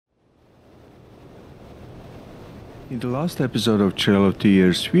In the last episode of Trail of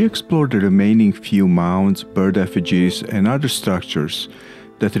Tears, we explored the remaining few mounds, bird effigies, and other structures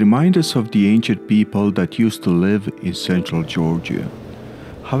that remind us of the ancient people that used to live in central Georgia.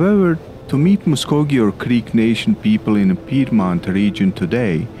 However, to meet Muskogee or Creek Nation people in the Piedmont region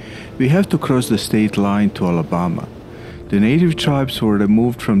today, we have to cross the state line to Alabama. The native tribes were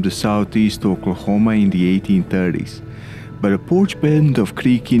removed from the southeast to Oklahoma in the 1830s, but a Poarch band of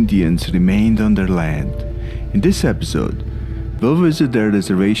Creek Indians remained on their land. In this episode, we'll visit their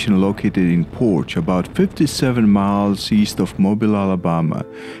reservation located in Poarch, about 57 miles east of Mobile, Alabama,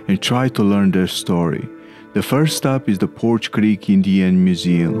 and try to learn their story. The first stop is the Poarch Creek Indian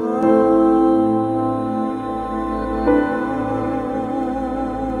Museum.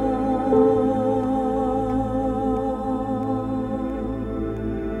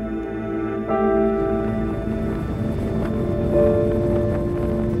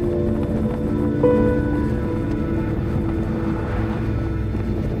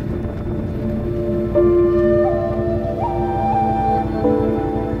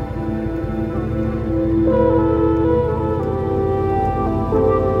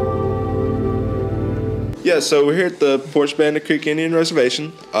 So we're here at the Poarch Creek Indian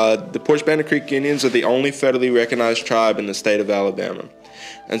Reservation. The Poarch Creek Indians are the only federally recognized tribe in the state of Alabama.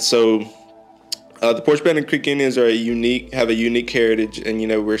 And so the Poarch Creek Indians are have a unique heritage,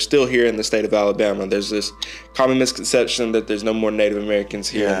 and we're still here in the state of Alabama. There's this common misconception that there's no more Native Americans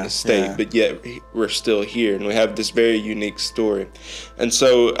here in the state, but yet we're still here, and we have this very unique story. And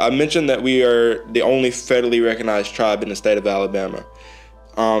so I mentioned that we are the only federally recognized tribe in the state of Alabama.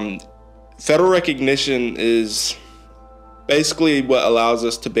 Federal recognition is basically what allows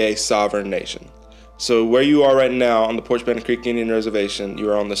us to be a sovereign nation. So where you are right now on the Poarch Creek Indian Reservation, you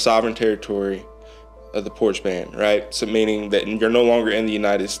are on the sovereign territory of the Poarch Band, right? So meaning that you're no longer in the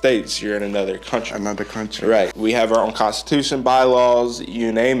United States, you're in another country. Another country. Right. We have our own constitution, bylaws,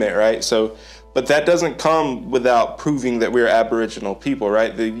 you name it, right? So, but that doesn't come without proving that we're Aboriginal people,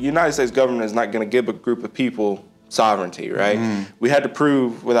 right? The United States government is not going to give a group of people sovereignty, right? We had to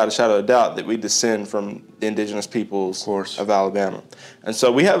prove without a shadow of a doubt that we descend from the indigenous peoples of Alabama. And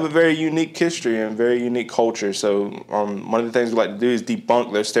so we have a very unique history and very unique culture. So one of the things we like to do is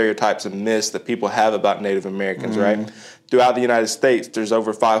debunk those stereotypes and myths that people have about Native Americans, right? Throughout the United States, there's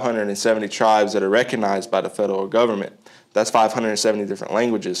over 570 tribes that are recognized by the federal government. That's 570 different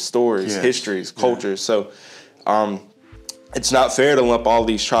languages, stories, histories, cultures. So it's not fair to lump all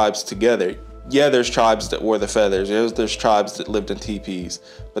these tribes together. Yeah, there's tribes that wore the feathers. There's tribes that lived in teepees,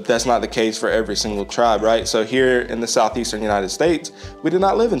 but that's not the case for every single tribe, right? So here in the southeastern United States, we did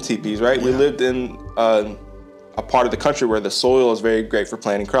not live in teepees, right? We lived in a part of the country where the soil is very great for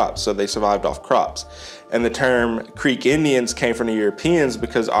planting crops, so they survived off crops. And the term Creek Indians came from the Europeans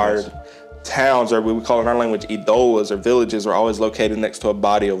because our towns, or what we call in our language idolas, or villages, were always located next to a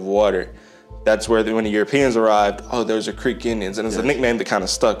body of water. That's where when the Europeans arrived, those are Creek Indians, and it's a nickname that kind of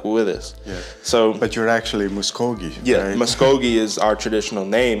stuck with us. So, but you're actually Muskogee. Yeah, right? Muskogee is our traditional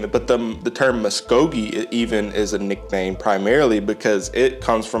name, but the term Muskogee even is a nickname primarily because it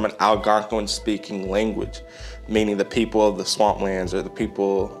comes from an Algonquin-speaking language, meaning the people of the swamplands or the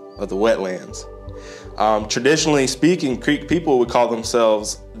people of the wetlands. Traditionally speaking, Creek people would call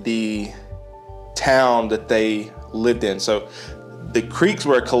themselves the town that they lived in. So the Creeks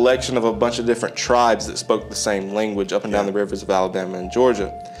were a collection of a bunch of different tribes that spoke the same language up and down the rivers of Alabama and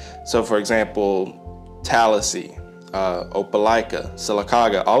Georgia. So for example, Tallahassee, Opelika,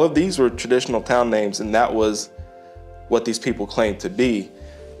 Sylacauga, all of these were traditional town names, and that was what these people claimed to be.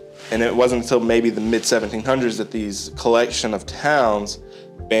 And it wasn't until maybe the mid-1700s that these collection of towns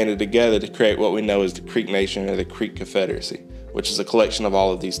banded together to create what we know as the Creek Nation or the Creek Confederacy, which is a collection of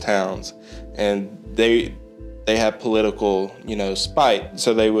all of these towns. And they had political, spite.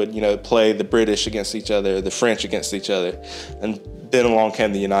 So they would, play the British against each other, the French against each other. And then along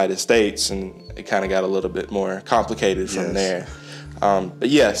came the United States, and it kind of got a little bit more complicated from there. But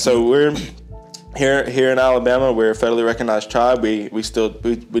yeah, so we're here in Alabama. We're a federally recognized tribe. We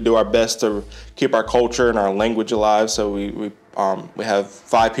do our best to keep our culture and our language alive. So we have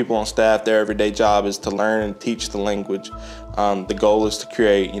 5 people on staff. Their everyday job is to learn and teach the language. The goal is to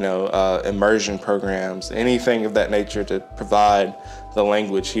create, immersion programs, anything of that nature to provide the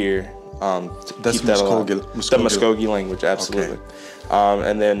language here. That's keep that alive. The Muskogee language, absolutely. Okay.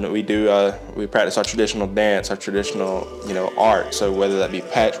 And then we practice our traditional dance, our traditional, art. So whether that be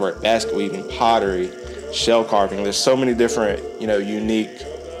patchwork, basket weaving, pottery, shell carving, there's so many different, unique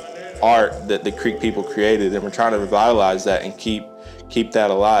art that the Creek people created, and we're trying to revitalize that and keep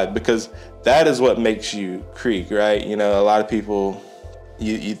that alive, because that is what makes you Creek, right? A lot of people,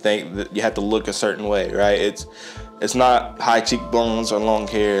 you think that you have to look a certain way, right? It's not high cheekbones or long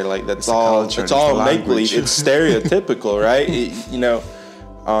hair. Like that's It's all. culture, It's all it's the make believe. language. It's stereotypical, right?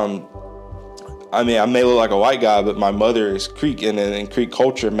 I mean, I may look like a white guy, but my mother is Creek, and in Creek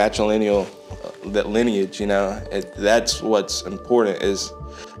culture, matrilineal, that lineage. That's what's important.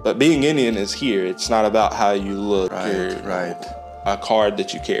 But being Indian is here. It's not about how you look or a card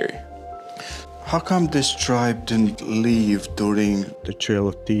that you carry. How come this tribe didn't leave during The Trail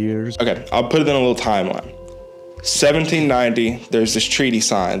of Tears. Okay, I'll put it in a little timeline. 1790, there's this treaty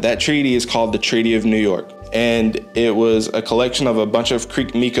signed. That treaty is called the Treaty of New York. And it was a collection of a bunch of Creek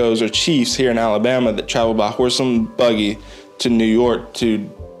Mikos or chiefs here in Alabama that traveled by horse and buggy to New York to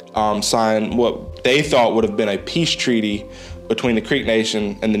sign what they thought would have been a peace treaty between the Creek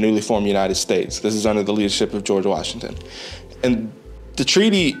Nation and the newly formed United States. This is under the leadership of George Washington. And the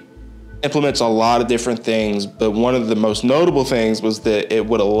treaty implements a lot of different things, but one of the most notable things was that it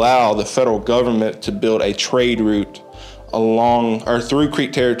would allow the federal government to build a trade route along or through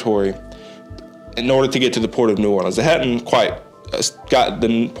Creek territory in order to get to the Port of New Orleans. They hadn't quite got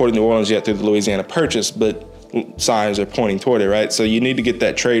the Port of New Orleans yet through the Louisiana Purchase, but signs are pointing toward it, right? So you need to get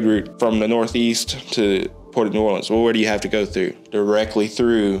that trade route from the northeast to Port of New Orleans. Well, where do you have to go through? Directly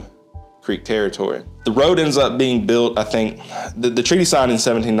through Creek territory. The road ends up being built, I think, the treaty signed in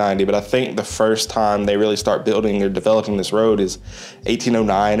 1790, but I think the first time they really start building or developing this road is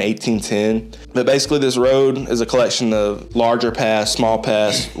 1809, 1810. But basically this road is a collection of larger paths, small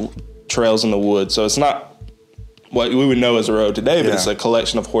paths, trails in the woods. So it's not what we would know as a road today, but it's a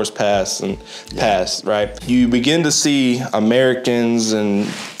collection of horse paths and paths, right? You begin to see Americans and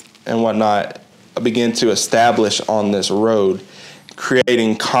whatnot begin to establish on this road,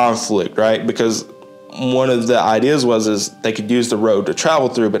 creating conflict, right? Because one of the ideas is they could use the road to travel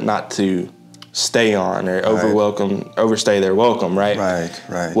through, but not to stay on or overstay their welcome, right?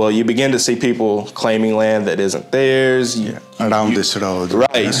 Right. Well, you begin to see people claiming land that isn't theirs. Around this road.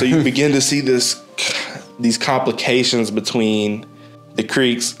 Right. So you begin to see these complications between the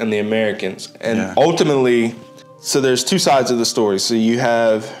Creeks and the Americans. And ultimately, so there's two sides of the story. So you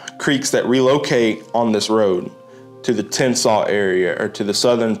have Creeks that relocate on this road to the Tensas area or to the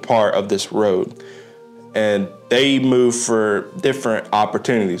southern part of this road. And they move for different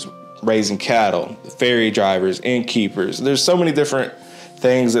opportunities, raising cattle, ferry drivers, innkeepers. There's so many different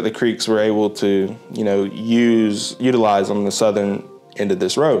things that the Creeks were able to, utilize on the southern end of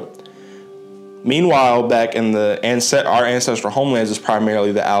this road. Meanwhile, back in our ancestral homelands is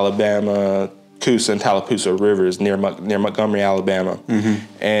primarily the Alabama, Coosa, and Tallapoosa rivers near Montgomery, Alabama. Mm-hmm.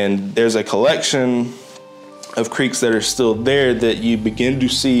 And there's a collection of creeks that are still there that you begin to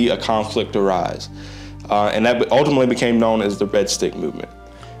see a conflict arise. And that ultimately became known as the Red Stick Movement.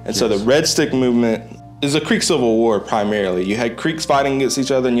 And so the Red Stick Movement is a Creek Civil War primarily. You had Creeks fighting against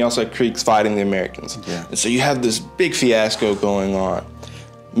each other, and you also had Creeks fighting the Americans. Yeah. And so you have this big fiasco going on.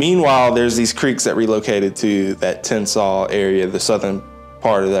 Meanwhile, there's these Creeks that relocated to that Tensas area, the southern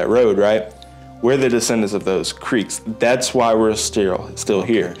part of that road, right? We're the descendants of those Creeks. That's why we're still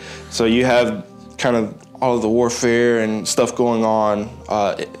here. So you have kind of all of the warfare and stuff going on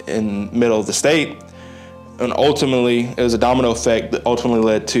in the middle of the state. And ultimately, it was a domino effect that ultimately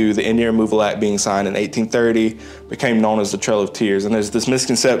led to the Indian Removal Act being signed in 1830, became known as the Trail of Tears. And there's this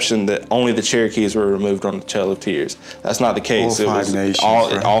misconception that only the Cherokees were removed on the Trail of Tears. That's not the case. All five nations,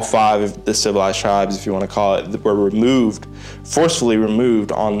 all five of the civilized tribes, if you want to call it, were forcefully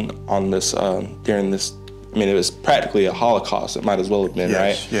removed on this during this. I mean, it was practically a Holocaust. It might as well have been,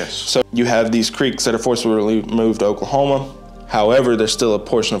 right? Yes. So you have these creeks that are forcibly removed to Oklahoma. However, there's still a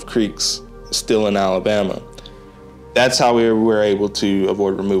portion of creeks still in Alabama. That's how we were able to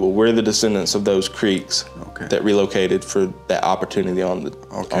avoid removal. We're the descendants of those creeks that relocated for that opportunity on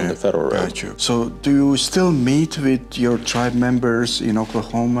the federal road. Gotcha. So do you still meet with your tribe members in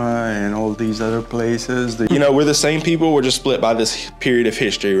Oklahoma and all these other places? We're the same people. We're just split by this period of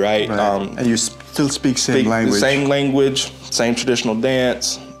history, right? And you still speak same language? The same language, same traditional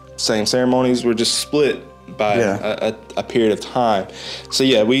dance, same ceremonies. We're just split by a period of time. So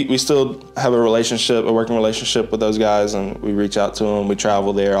we still have a working relationship with those guys, and we reach out to them. We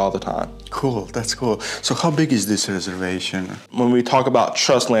travel there all the time. Cool, that's cool. So how big is this reservation? When we talk about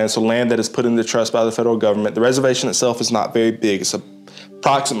trust land, so land that is put into trust by the federal government, the reservation itself is not very big. It's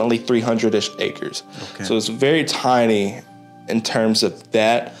approximately 300-ish acres. Okay. So it's very tiny in terms of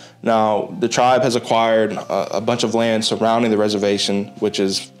that. Now, the tribe has acquired a bunch of land surrounding the reservation, which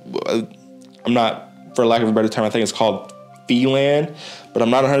is, for lack of a better term, I think it's called fee land, but I'm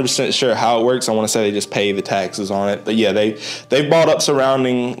not 100% sure how it works. I want to say they just pay the taxes on it. But they've bought up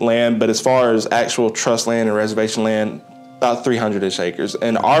surrounding land, but as far as actual trust land and reservation land, about 300-ish acres.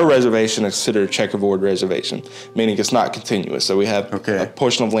 And our reservation is considered a checkerboard reservation, meaning it's not continuous. So we have a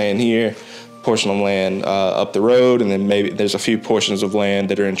portion of land here, portion of land up the road, and then maybe there's a few portions of land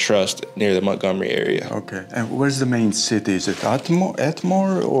that are in trust near the Montgomery area. Okay. And where's the main city? Is it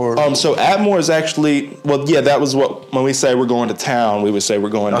Atmore or? So Atmore is actually, well, yeah, that was what, when we say we're going to town, we would say we're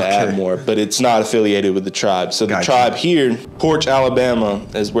going to Atmore, but it's not affiliated with the tribe. So the tribe here, Poarch, Alabama,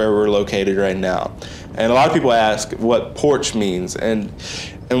 is where we're located right now. And a lot of people ask what Poarch means, and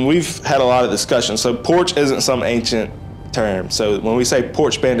we've had a lot of discussion. So Poarch isn't some ancient term. So when we say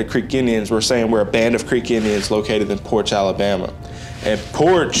Poarch Band of Creek Indians, we're saying we're a band of Creek Indians located in Poarch, Alabama. And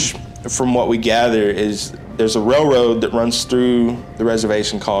Poarch, from what we gather, is there's a railroad that runs through the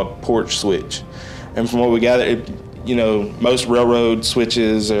reservation called Poarch Switch. And from what we gather, most railroad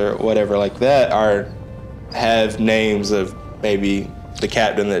switches or whatever like that have names of maybe the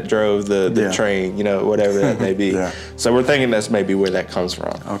captain that drove the train, whatever that may be. So we're thinking that's maybe where that comes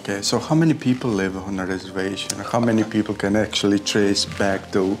from. Okay, so how many people live on a reservation? How many people can actually trace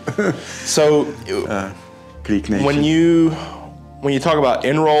back to Creek Nation? When you talk about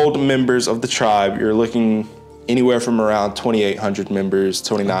enrolled members of the tribe, you're looking anywhere from around 2,800 members,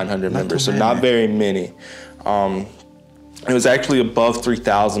 2,900 members, so not very many. It was actually above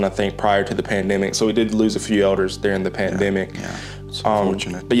 3,000, I think, prior to the pandemic. So we did lose a few elders during the pandemic. Yeah. It's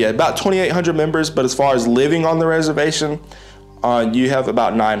unfortunate. But yeah, about 2,800 members. But as far as living on the reservation, you have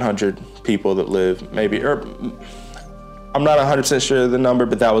about 900 people that live, maybe, or I'm not 100% sure of the number,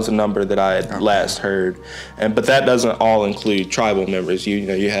 but that was a number that I had last heard. But that doesn't all include tribal members.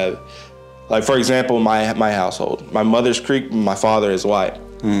 You have, like, for example, my household. My mother's Creek, my father is white.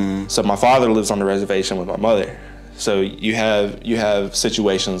 So my father lives on the reservation with my mother. So you have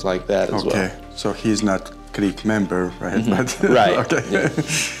situations like that as well. Okay, so he's not Creek member, right? But, right. Okay. Yeah.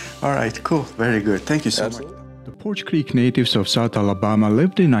 All right, cool. Very good. Thank you so much. The Poarch Creek natives of South Alabama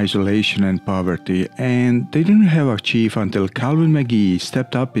lived in isolation and poverty, and they didn't have a chief until Calvin Mcghee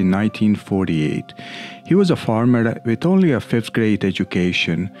stepped up in 1948. He was a farmer with only a 5th grade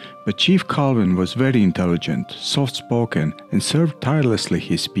education, but Chief Calvin was very intelligent, soft-spoken, and served tirelessly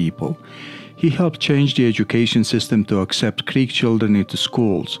his people. He helped change the education system to accept Creek children into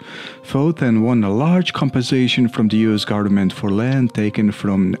schools, fought and won a large compensation from the U.S. government for land taken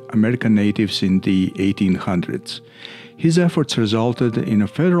from American natives in the 1800s. His efforts resulted in a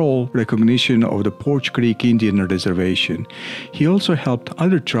federal recognition of the Poarch Creek Indian Reservation. He also helped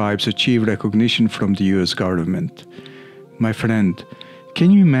other tribes achieve recognition from the U.S. government. My friend, can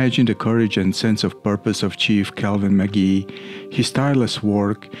you imagine the courage and sense of purpose of Chief Calvin Mcghee, his tireless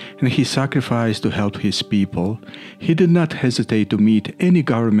work, and his sacrifice to help his people? He did not hesitate to meet any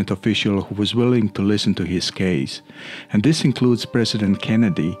government official who was willing to listen to his case. And this includes President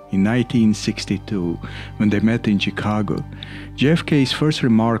Kennedy in 1962, when they met in Chicago. JFK's first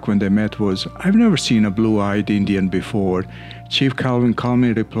remark when they met was, "I've never seen a blue-eyed Indian before." Chief Calvin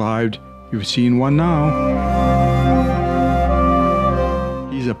calmly replied, "You've seen one now."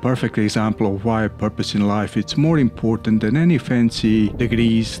 He's a perfect example of why purpose in life is more important than any fancy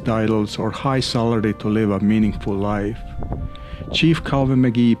degrees, titles, or high salary to live a meaningful life. Chief Calvin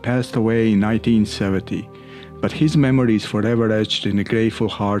Mcghee passed away in 1970, but his memory is forever etched in the grateful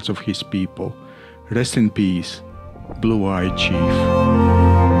hearts of his people. Rest in peace, Blue-Eyed Chief.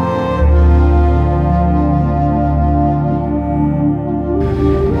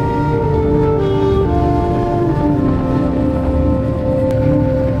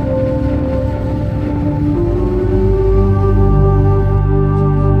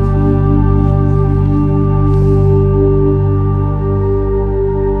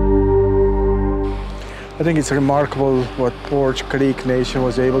 I think it's remarkable what Poarch Creek Nation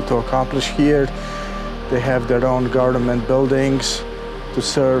was able to accomplish here. They have their own government buildings to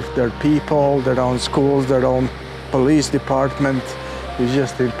serve their people, their own schools, their own police department. It's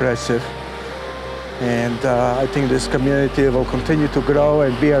just impressive. And I think this community will continue to grow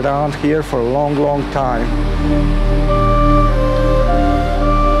and be around here for a long, long time.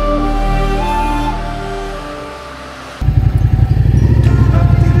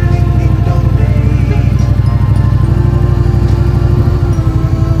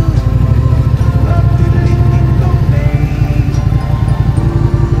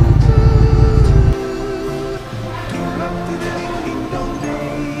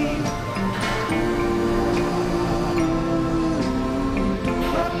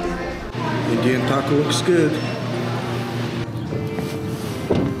 Indian taco looks good.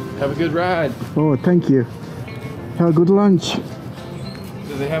 Have a good ride. Oh, thank you. Have a good lunch.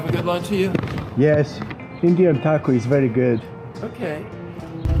 Do they have a good lunch here? Yes, Indian taco is very good. Okay.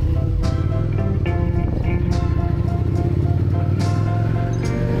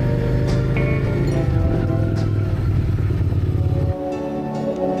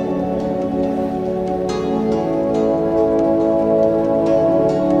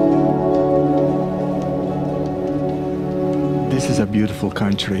 beautiful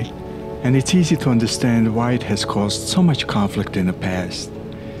country, and it's easy to understand why it has caused so much conflict in the past.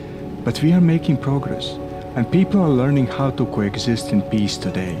 But we are making progress, and people are learning how to coexist in peace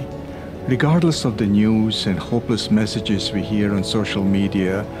today. Regardless of the news and hopeless messages we hear on social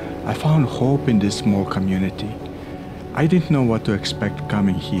media, I found hope in this small community. I didn't know what to expect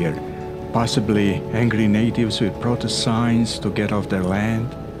coming here. Possibly angry natives with protest signs to get off their land.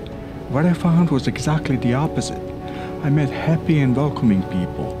 What I found was exactly the opposite. I met happy and welcoming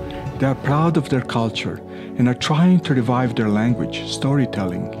people. They are proud of their culture and are trying to revive their language,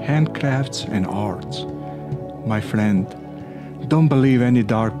 storytelling, handcrafts, and arts. My friend, don't believe any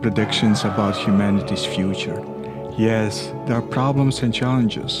dark predictions about humanity's future. Yes, there are problems and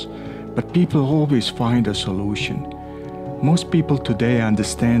challenges, but people always find a solution. Most people today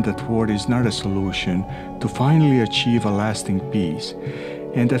understand that war is not a solution to finally achieve a lasting peace,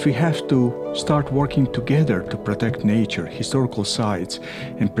 and that we have to start working together to protect nature, historical sites,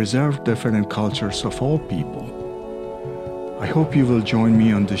 and preserve different cultures of all people. I hope you will join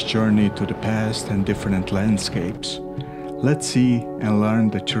me on this journey to the past and different landscapes. Let's see and learn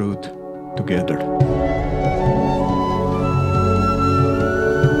the truth together.